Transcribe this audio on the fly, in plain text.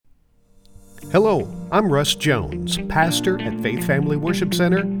Hello, I'm Russ Jones, pastor at Faith Family Worship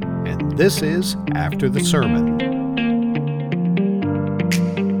Center, and this is After the Sermon.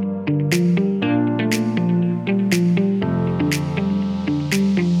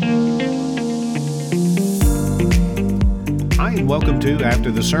 Hi, and welcome to After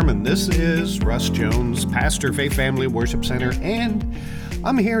the Sermon. This is Russ Jones, pastor, Faith Family Worship Center, and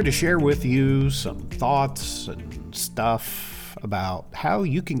I'm here to share with you some thoughts and stuff about how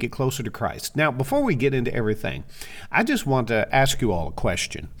you can get closer to Christ. Now, before we get into everything, I just want to ask you all a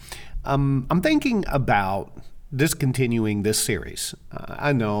question. I'm thinking about discontinuing this series.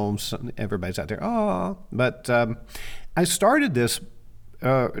 I know everybody's out there, but I started this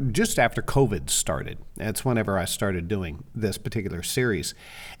just after COVID started. That's whenever I started doing this particular series.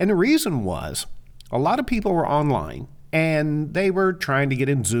 And the reason was a lot of people were online and they were trying to get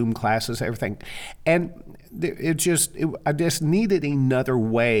in Zoom classes, everything. And I just needed another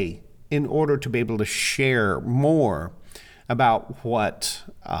way in order to be able to share more about what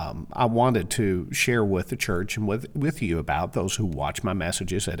I wanted to share with the church and with you about those who watch my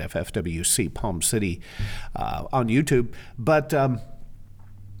messages at FFWC Palm City on YouTube. But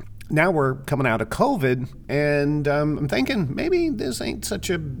now we're coming out of COVID, and I'm thinking maybe this ain't such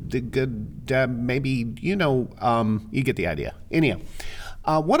a good, maybe, you get the idea. Anyhow,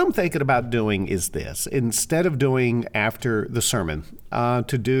 what I'm thinking about doing is this. Instead of doing after the sermon,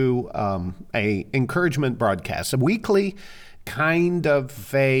 to do a encouragement broadcast, a weekly kind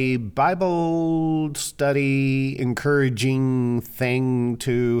of a Bible study encouraging thing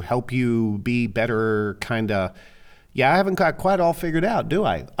to help you be better, kind of. Yeah, I haven't got quite all figured out, do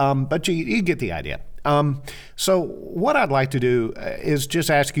I? But you get the idea. So what I'd like to do is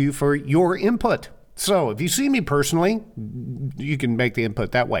just ask you for your input. So if you see me personally, you can make the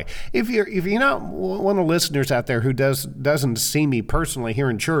input that way. If you're not one of the listeners out there who doesn't see me personally here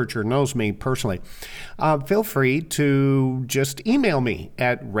in church or knows me personally, feel free to just email me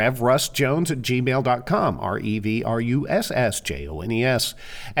at revrussjones@gmail.com, REVRUSSJONES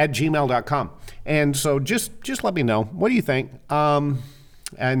 @gmail.com. And so just let me know. What do you think?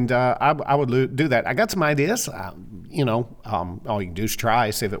 And I would do that. I got some ideas. All you can do is try,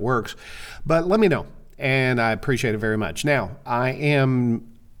 see if it works. But let me know, and I appreciate it very much. Now, I am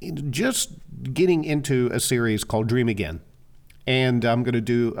just getting into a series called Dream Again. And I'm going to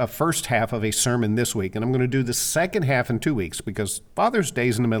do a first half of a sermon this week, and I'm going to do the second half in 2 weeks because Father's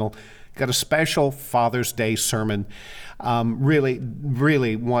Day's in the middle. Got a special Father's Day sermon.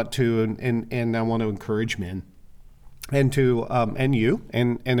 Really want to, and I want to encourage men. And to and you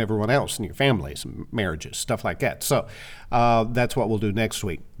and everyone else in your families, marriages, stuff like that. So that's what we'll do next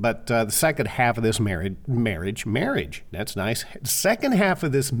week. But the second half of this marriage, that's nice. The second half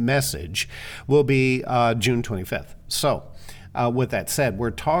of this message will be June 25th. So with that said,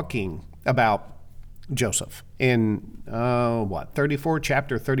 we're talking about Joseph in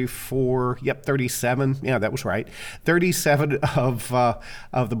chapter 34, 37. Yeah, that was right. 37 of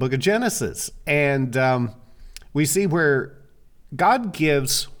the book of Genesis. And we see where God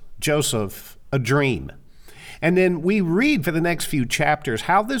gives Joseph a dream. And then we read for the next few chapters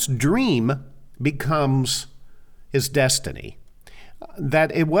how this dream becomes his destiny.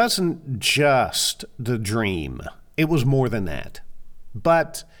 That it wasn't just the dream. It was more than that.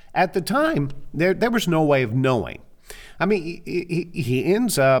 But at the time, there was no way of knowing. I mean, he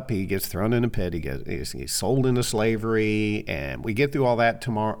ends up, he gets thrown in a pit, he's sold into slavery, and we get through all that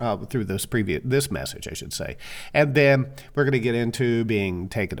tomorrow, through this message, I should say. And then we're going to get into being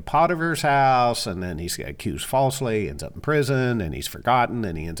taken to Potiphar's house, and then he's accused falsely, ends up in prison, and he's forgotten,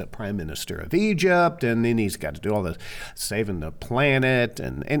 and he ends up prime minister of Egypt, and then he's got to do all this saving the planet,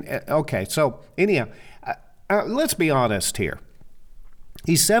 and okay, so anyhow, let's be honest here.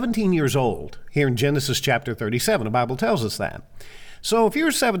 He's 17 years old here in Genesis chapter 37. The Bible tells us that. So if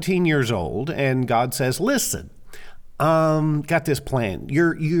you're 17 years old and God says, listen, got this plan.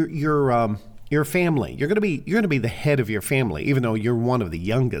 Your family. You're going to be the head of your family, even though you're one of the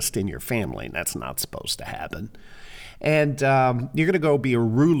youngest in your family. And that's not supposed to happen. And you're going to go be a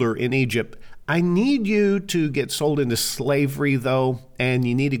ruler in Egypt. I need you to get sold into slavery, though, and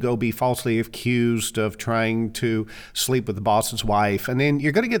you need to go be falsely accused of trying to sleep with the boss's wife. And then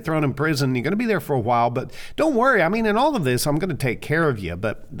you're going to get thrown in prison. You're going to be there for a while, but don't worry. I mean, in all of this, I'm going to take care of you,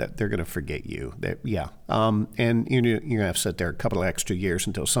 but they're going to forget you. And you're going to have to sit there a couple of extra years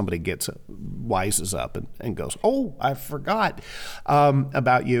until somebody wises up and goes, oh, I forgot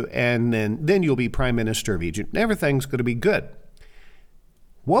about you. And then you'll be prime minister of Egypt. Everything's going to be good.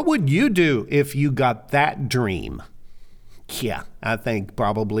 What would you do if you got that dream? Yeah, I think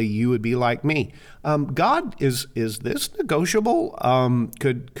probably you would be like me. God, is this negotiable?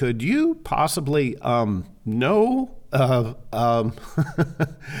 Could you possibly no?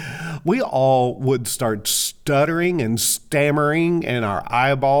 We all would start stuttering and stammering, and our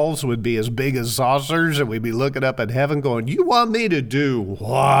eyeballs would be as big as saucers, and we'd be looking up at heaven, going, "You want me to do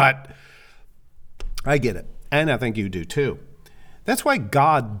what?" I get it, and I think you do too. That's why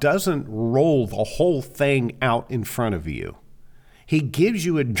God doesn't roll the whole thing out in front of you. He gives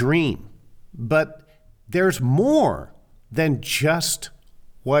you a dream, but there's more than just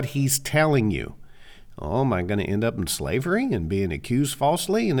what he's telling you. Oh, am I going to end up in slavery and being accused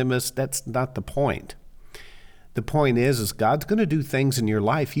falsely? And that's not the point. The point is God's going to do things in your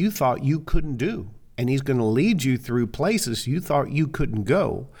life you thought you couldn't do. And he's going to lead you through places you thought you couldn't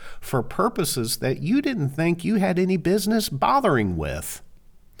go for purposes that you didn't think you had any business bothering with.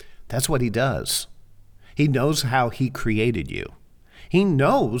 That's what he does. He knows how he created you. He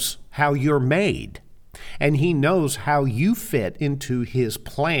knows how you're made. And he knows how you fit into his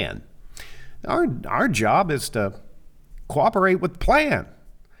plan. Our job is to cooperate with the plan.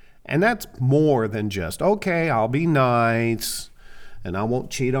 And that's more than just, okay, I'll be nice, and I won't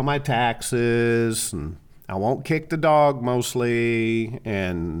cheat on my taxes, and I won't kick the dog mostly,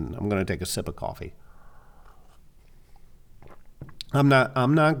 and I'm going to take a sip of coffee. I'm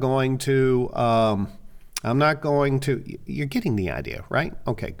not going to, you're getting the idea, right?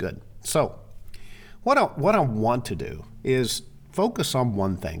 Okay, good. So what I want to do is focus on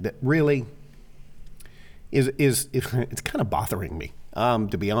one thing that really is it's kind of bothering me,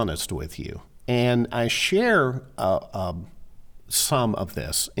 to be honest with you. And I share some of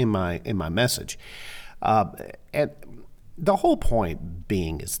this in my message. And the whole point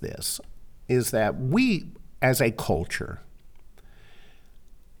being is that we as a culture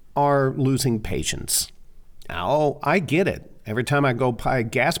are losing patience. Now, I get it. Every time I go by a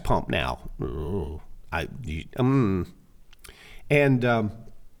gas pump now, I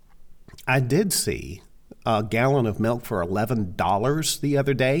did see a gallon of milk for $11 the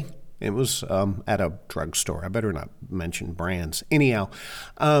other day. It was at a drugstore. I better not mention brands. Anyhow,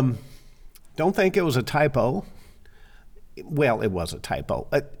 don't think it was a typo. Well, it was a typo.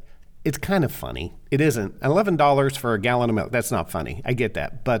 It's kind of funny. It isn't. $11 for a gallon of milk. That's not funny. I get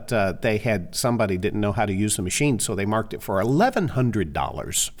that. But somebody didn't know how to use the machine, so they marked it for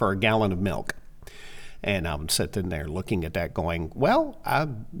 $1,100 for a gallon of milk. And I'm sitting there looking at that going, well, I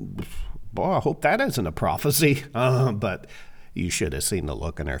hope that isn't a prophecy. But you should have seen the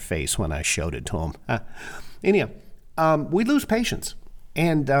look in her face when I showed it to him. Anyhow, we lose patience.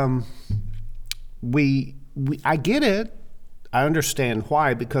 And I get it. I understand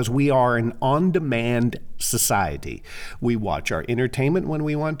why, because we are an on-demand society. We watch our entertainment when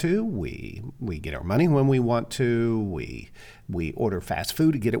we want to. We get our money when we want to. We order fast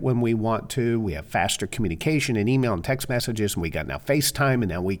food to get it when we want to. We have faster communication and email and text messages, and we got now FaceTime, and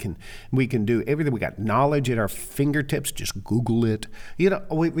now we can do everything. We got knowledge at our fingertips. Just Google it.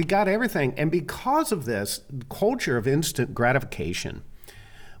 We got everything. And because of this culture of instant gratification,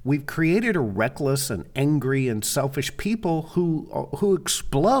 we've created a reckless and angry and selfish people who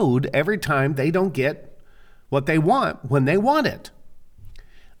explode every time they don't get what they want when they want it.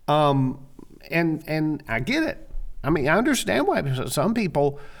 And I get it. I mean, I understand why some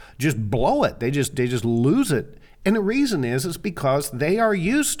people just blow it. They just lose it. And the reason is because they are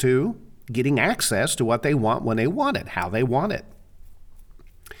used to getting access to what they want when they want it, how they want it.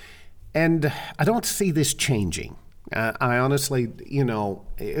 And I don't see this changing. I honestly,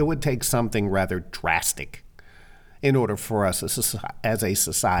 it would take something rather drastic in order for us as a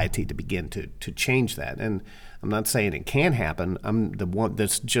society to begin to change that. And I'm not saying it can't happen. I'm the one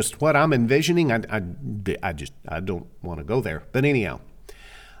that's just what I'm envisioning. I don't want to go there. But anyhow,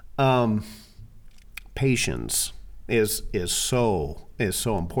 patience is so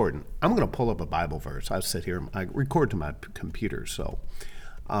important. I'm going to pull up a Bible verse. I sit here. I record to my computer, so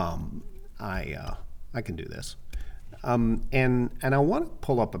I can do this. And I want to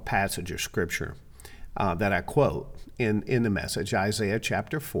pull up a passage of scripture that I quote in the message, Isaiah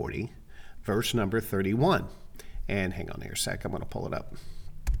chapter 40, verse number 31. And hang on here a sec, I'm going to pull it up.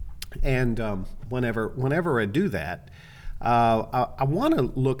 And whenever I do that, I want to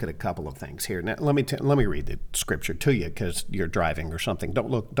look at a couple of things here. Now, let me read the scripture to you because you're driving or something. Don't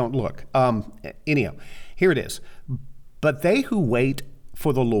look. Anyhow, here it is. But they who wait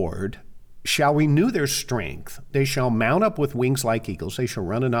for the Lord shall renew their strength. They shall mount up with wings like eagles. They shall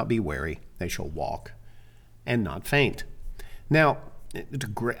run and not be weary. They shall walk and not faint. Now,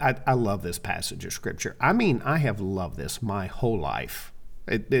 I love this passage of scripture. I mean, I have loved this my whole life.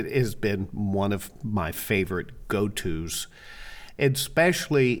 It has been one of my favorite go-tos,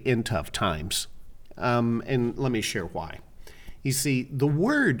 especially in tough times. And let me share why. You see, the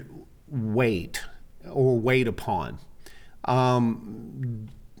word wait or wait upon,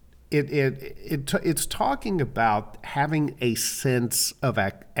 it's talking about having a sense of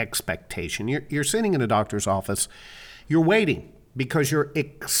expectation. You're sitting in a doctor's office, you're waiting because you're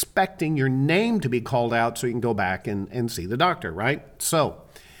expecting your name to be called out so you can go back and see the doctor, right? So,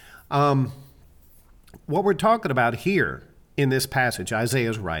 what we're talking about here in this passage,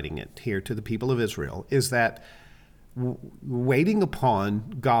 Isaiah's writing it here to the people of Israel, is that waiting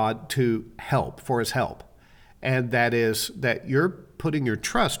upon God to help, for his help. And that is that you're putting your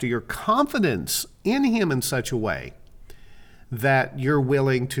trust or your confidence in him in such a way that you're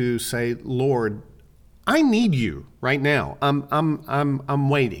willing to say, Lord, I need you right now. I'm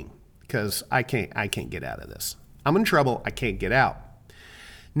waiting because I can't get out of this. I'm in trouble. I can't get out.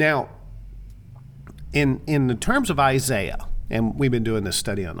 Now, in the terms of Isaiah, and we've been doing this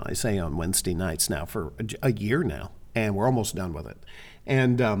study on Isaiah on Wednesday nights now for a year now, and we're almost done with it.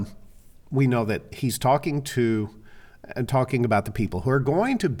 And we know that he's talking about the people who are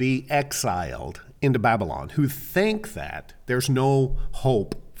going to be exiled into Babylon, who think that there's no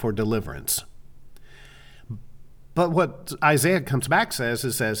hope for deliverance. But what Isaiah comes back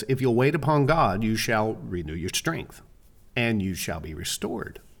says, if you'll wait upon God, you shall renew your strength, and you shall be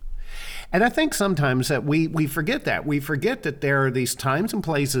restored. And I think sometimes that we forget that. We forget that there are these times and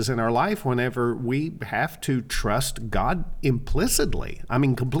places in our life whenever we have to trust God implicitly,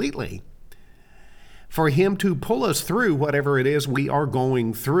 completely, for him to pull us through whatever it is we are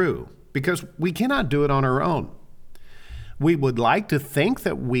going through, because we cannot do it on our own. We would like to think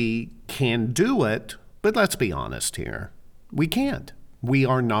that we can do it, but let's be honest here. We can't. We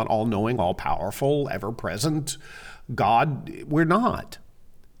are not all-knowing, all-powerful, ever-present God. We're not.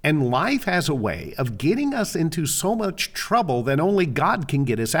 And life has a way of getting us into so much trouble that only God can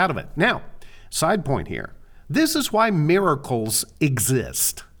get us out of it. Now, side point here. This is why miracles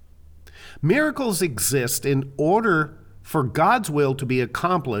exist. Miracles exist in order for God's will to be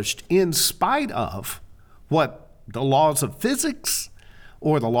accomplished in spite of what the laws of physics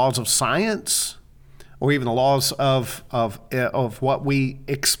or the laws of science or even the laws of what we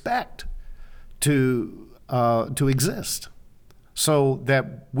expect to exist. So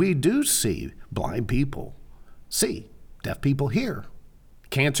that we do see blind people see, deaf people hear,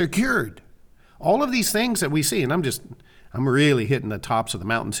 cancer cured. All of these things that we see, and I'm really hitting the tops of the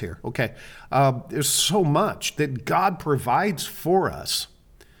mountains here. Okay, there's so much that God provides for us,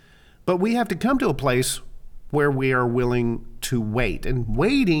 but we have to come to a place where we are willing to wait, and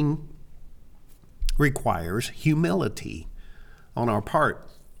waiting requires humility on our part.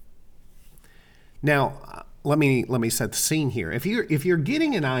 Now, let me set the scene here. If you're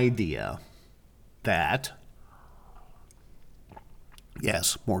getting an idea that,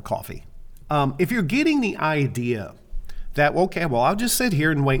 yes, more coffee. If you're getting the idea that, okay, well, I'll just sit here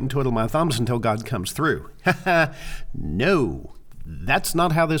and wait and twiddle my thumbs until God comes through. No, that's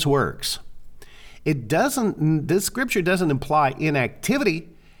not how this works. This scripture doesn't imply inactivity.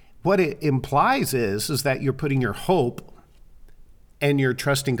 What it implies is that you're putting your hope and you're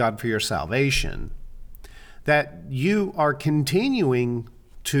trusting God for your salvation, that you are continuing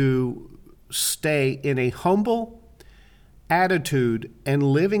to stay in a humble attitude and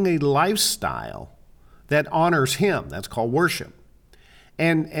living a lifestyle that honors him. That's called worship.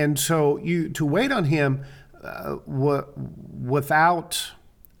 And so to wait on him without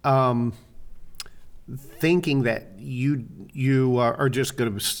thinking that you are just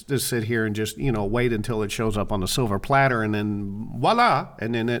going to sit here and just wait until it shows up on a silver platter and then voila,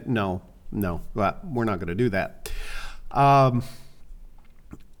 and then no, we're not going to do that.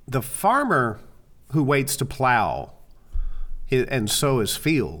 The farmer who waits to plow and sow his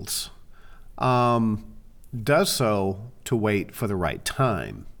fields does so to wait for the right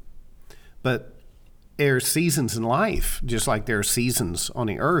time. But there are seasons in life, just like there are seasons on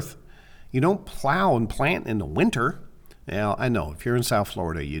the earth. You don't plow and plant in the winter. Now, I know if you're in South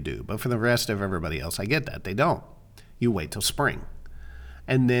Florida, you do. But for the rest of everybody else, I get that. They don't. You wait till spring.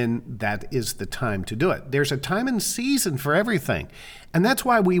 And then that is the time to do it. There's a time and season for everything. And that's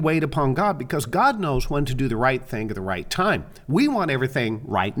why we wait upon God, because God knows when to do the right thing at the right time. We want everything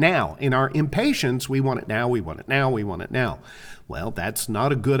right now. In our impatience, we want it now, we want it now, we want it now. Well, that's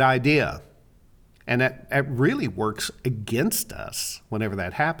not a good idea. And that really works against us whenever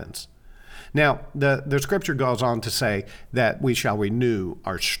that happens. Now, the scripture goes on to say that we shall renew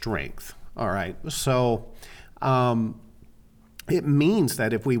our strength. All right. So It means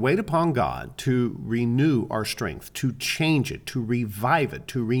that if we wait upon God to renew our strength, to change it, to revive it,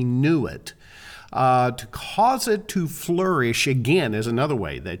 to renew it, to cause it to flourish again is another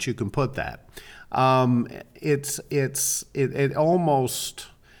way that you can put that. It almost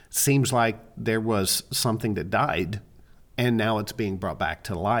seems like there was something that died and now it's being brought back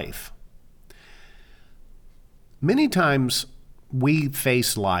to life. Many times we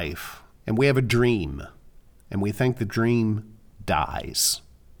face life and we have a dream and we think the dream dies.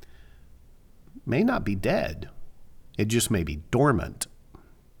 It may not be dead. It just may be dormant.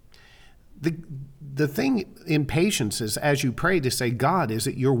 The thing in patience is, as you pray, to say, God, is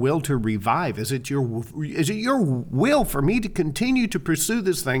it your will to revive? Is it your will for me to continue to pursue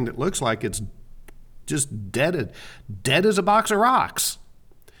this thing that looks like it's just dead as a box of rocks?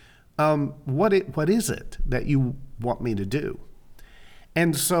 What is it that you want me to do?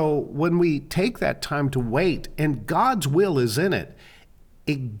 And so when we take that time to wait and God's will is in it,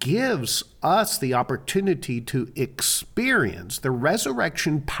 it gives us the opportunity to experience the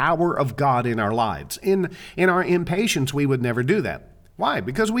resurrection power of God in our lives. In our impatience, we would never do that. Why?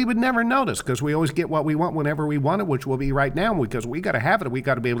 Because we would never notice, because we always get what we want whenever we want it, which will be right now, because we got to have it. We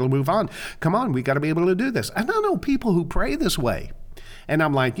got to be able to move on. Come on, we got to be able to do this. And I know people who pray this way. And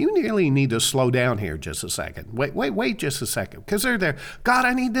I'm like, you really need to slow down here just a second. Wait just a second. Because they're there, God,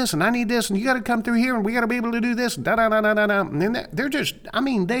 I need this, and you got to come through here, and we got to be able to do this, and da-da-da-da-da-da. And then they're just,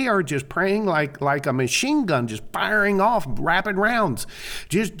 they are just praying like a machine gun, just firing off rapid rounds,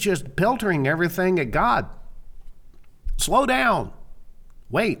 just peltering everything at God. Slow down.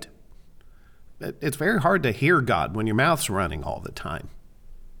 Wait. It's very hard to hear God when your mouth's running all the time.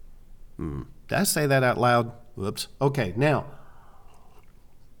 Did I say that out loud? Whoops. Okay, now,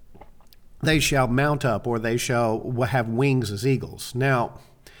 they shall mount up, or they shall have wings as eagles. Now,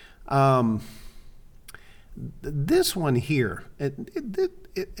 this one here,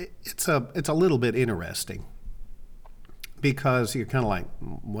 it's a little bit interesting, because you're kind of like,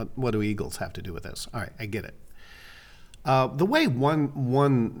 what do eagles have to do with this? All right, I get it. The way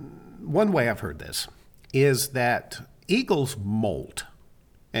one way I've heard this is that eagles molt,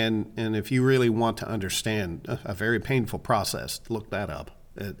 and if you really want to understand a very painful process, look that up.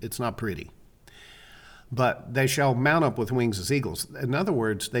 It's not pretty. But they shall mount up with wings as eagles. In other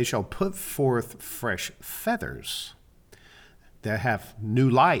words, they shall put forth fresh feathers that have new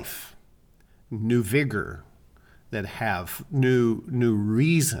life, new vigor, that have new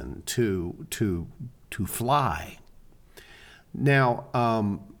reason to fly.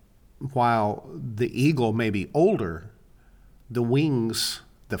 Now, while the eagle may be older, the wings,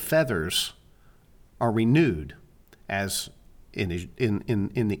 the feathers, are renewed as in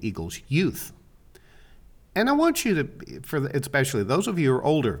the eagle's youth. And I want you to, especially those of you who are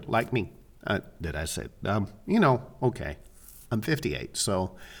older, like me, did I say, okay, I'm 58,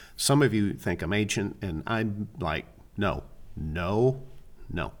 so some of you think I'm ancient, and I'm like, no.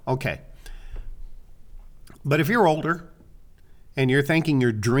 Okay. But if you're older, and you're thinking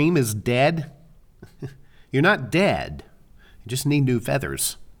your dream is dead, you're not dead. You just need new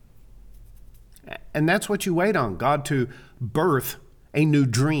feathers. And that's what you wait on, God to birth a new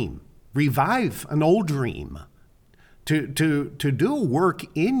dream, revive an old dream, to do a work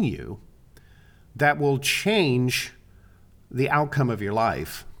in you that will change the outcome of your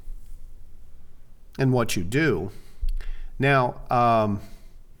life and what you do. Now,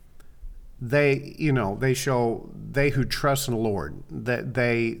 they who trust in the Lord, that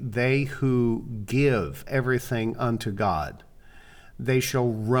they who give everything unto God, they shall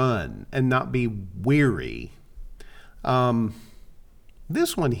run and not be weary.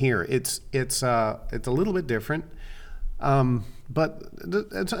 This one here, it's a little bit different, but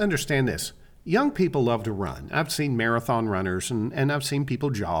let's understand this. Young people love to run. I've seen marathon runners, and I've seen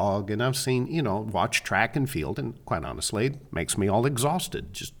people jog, and I've seen, watch track and field, and quite honestly, it makes me all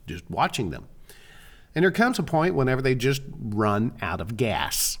exhausted just watching them. And there comes a point whenever they just run out of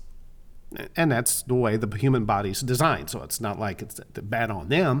gas. And that's the way the human body's designed. So it's not like it's bad on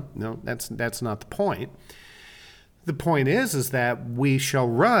them. No, that's not the point. The point is that we shall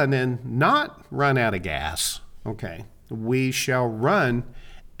run and not run out of gas. Okay. We shall run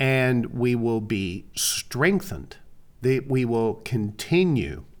and we will be strengthened. We will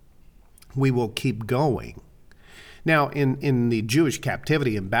continue. We will keep going. Now, in the Jewish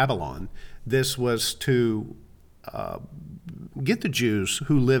captivity in Babylon, this was to get the Jews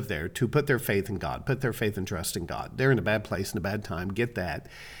who live there to put their faith in God, put their faith and trust in God. They're in a bad place in a bad time. Get that,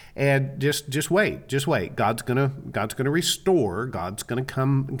 and just wait. God's gonna restore. God's gonna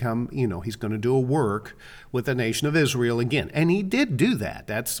come. He's gonna do a work with the nation of Israel again, and He did do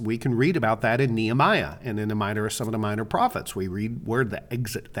that. We can read about that in Nehemiah and in some of the minor prophets. We read where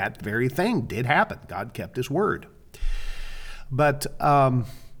that very thing did happen. God kept His word, but.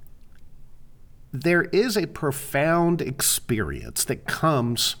 There is a profound experience that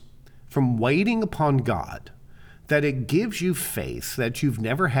comes from waiting upon God, that it gives you faith that you've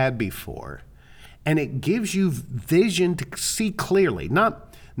never had before, and it gives you vision to see clearly,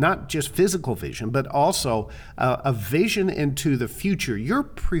 not just physical vision, but also a vision into the future, your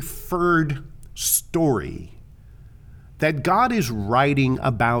preferred story that God is writing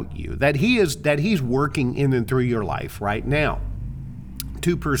about you, that He's working in and through your life right now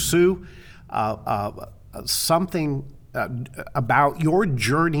to pursue something about your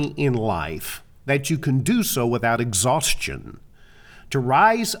journey in life, that you can do so without exhaustion, to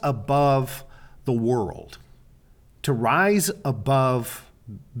rise above the world, to rise above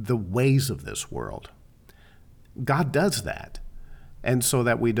the ways of this world. God does that, and so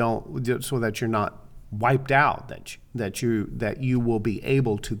that you're not wiped out, that you will be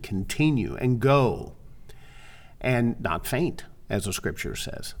able to continue and go and not faint, as the scripture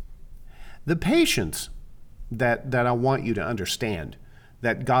says. The patience that I want you to understand,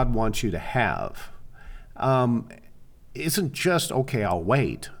 that God wants you to have, isn't just, okay, I'll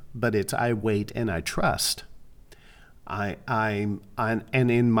wait, but it's I wait and I trust. And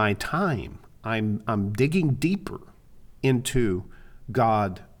in my time, I'm digging deeper into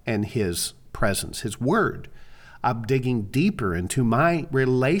God and His presence, His word. I'm digging deeper into my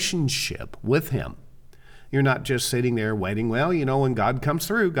relationship with Him. You're not just sitting there waiting, well, when God comes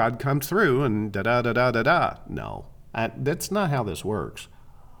through, and da-da-da-da-da-da. No, that's not how this works.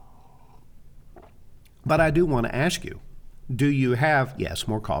 But I do want to ask you, do you have, yes,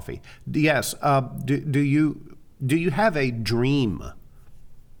 more coffee. Yes, do you have a dream?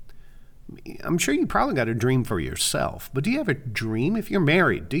 I'm sure you probably got a dream for yourself, but do you have a dream if you're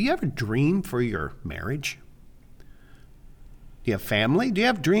married? Do you have a dream for your marriage? Do you have family? Do you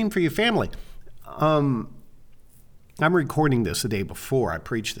have a dream for your family? I'm recording this the day before I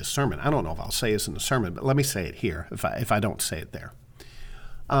preach this sermon. I don't know if I'll say this in the sermon, but let me say it here if I don't say it there.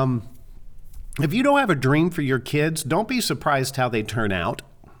 If you don't have a dream for your kids, don't be surprised how they turn out.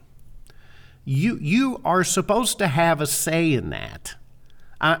 You are supposed to have a say in that.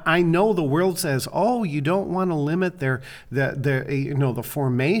 I know the world says, oh, you don't want to limit the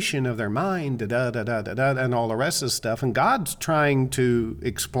formation of their mind, and all the rest of the stuff. And God's trying to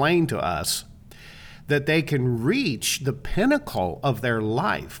explain to us that they can reach the pinnacle of their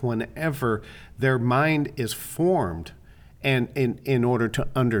life whenever their mind is formed, and in order to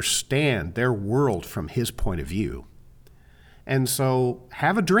understand their world from His point of view. And so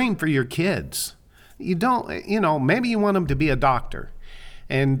have a dream for your kids. You don't, maybe you want them to be a doctor,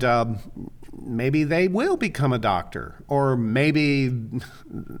 and maybe they will become a doctor, or maybe,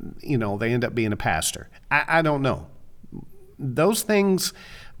 they end up being a pastor. I don't know. Those things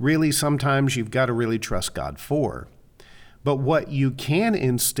really sometimes you've got to really trust God for. But what you can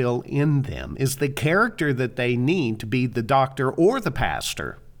instill in them is the character that they need to be the doctor or the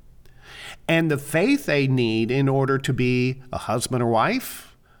pastor, and the faith they need in order to be a husband or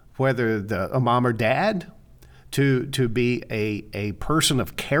wife, whether a mom or dad, to be a person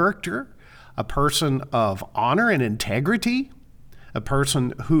of character, a person of honor and integrity, a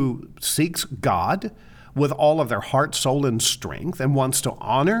person who seeks God with all of their heart, soul, and strength, and wants to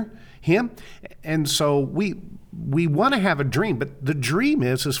honor Him. And so we want to have a dream, but the dream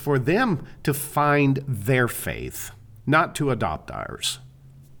is for them to find their faith, not to adopt ours.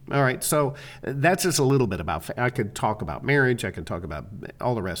 All right, so that's just a little bit about faith. I could talk about marriage, I could talk about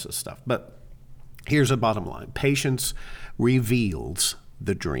all the rest of the stuff, but here's the bottom line. Patience reveals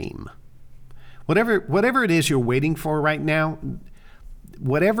the dream. Whatever it is you're waiting for right now,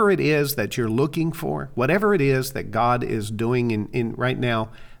 whatever it is that you're looking for, whatever it is that God is doing in right now,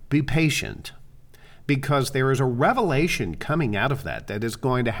 be patient, because there is a revelation coming out of that is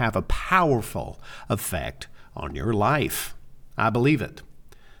going to have a powerful effect on your life. I believe it.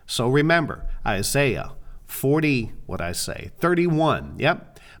 So remember, Isaiah 31. Yep.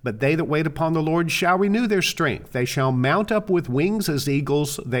 But they that wait upon the Lord shall renew their strength. They shall mount up with wings as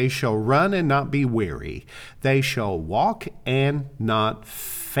eagles. They shall run and not be weary. They shall walk and not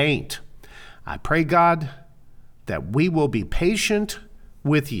faint. I pray, God, that we will be patient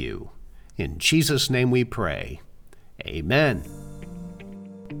with you. In Jesus' name we pray. Amen.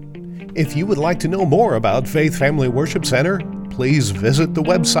 If you would like to know more about Faith Family Worship Center, please visit the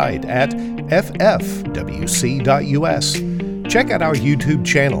website at ffwc.us. Check out our YouTube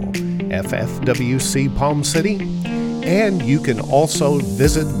channel, FFWC Palm City, and you can also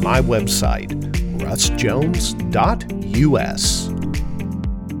visit my website, russjones.us.